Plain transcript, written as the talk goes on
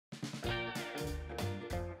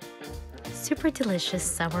super delicious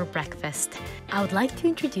summer breakfast. I would like to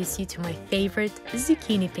introduce you to my favorite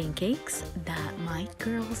zucchini pancakes that my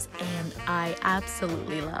girls and I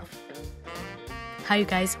absolutely love. Hi you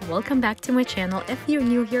guys, welcome back to my channel. If you're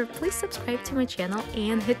new here, please subscribe to my channel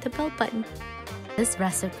and hit the bell button. This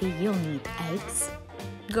recipe you'll need eggs,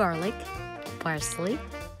 garlic, parsley,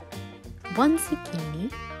 1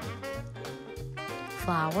 zucchini,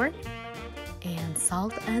 flour, and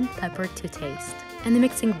salt and pepper to taste. In the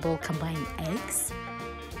mixing bowl, combine eggs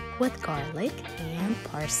with garlic and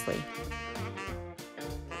parsley.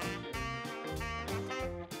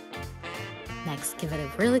 Next, give it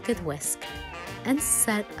a really good whisk and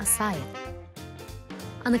set aside.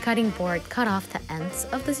 On the cutting board, cut off the ends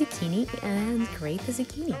of the zucchini and grate the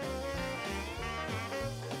zucchini.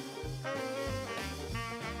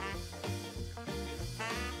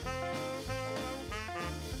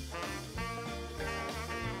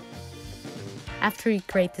 After you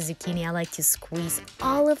grate the zucchini, I like to squeeze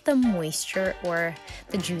all of the moisture or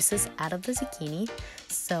the juices out of the zucchini.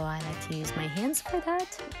 So I like to use my hands for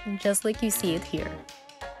that, just like you see it here.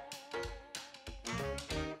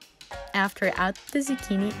 After, add the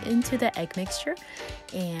zucchini into the egg mixture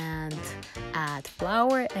and add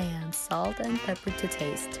flour and salt and pepper to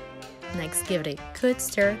taste. Next, give it a good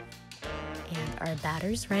stir and our batter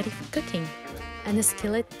is ready for cooking. In the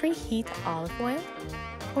skillet, preheat olive oil.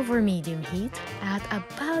 Over medium heat, add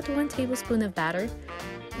about 1 tablespoon of batter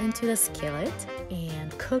into the skillet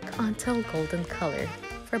and cook until golden color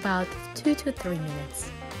for about 2 to 3 minutes.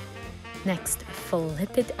 Next,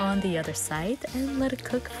 flip it on the other side and let it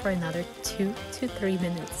cook for another 2 to 3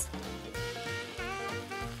 minutes.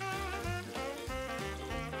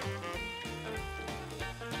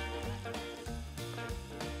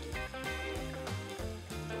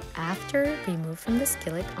 After, remove from the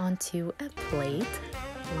skillet onto a plate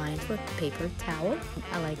lined with paper towel.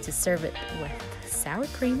 I like to serve it with sour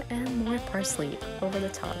cream and more parsley over the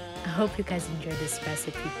top. I hope you guys enjoyed this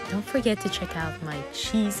recipe. Don't forget to check out my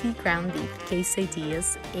cheesy ground beef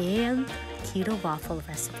quesadillas and keto waffle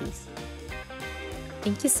recipes.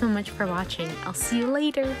 Thank you so much for watching. I'll see you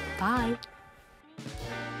later. Bye!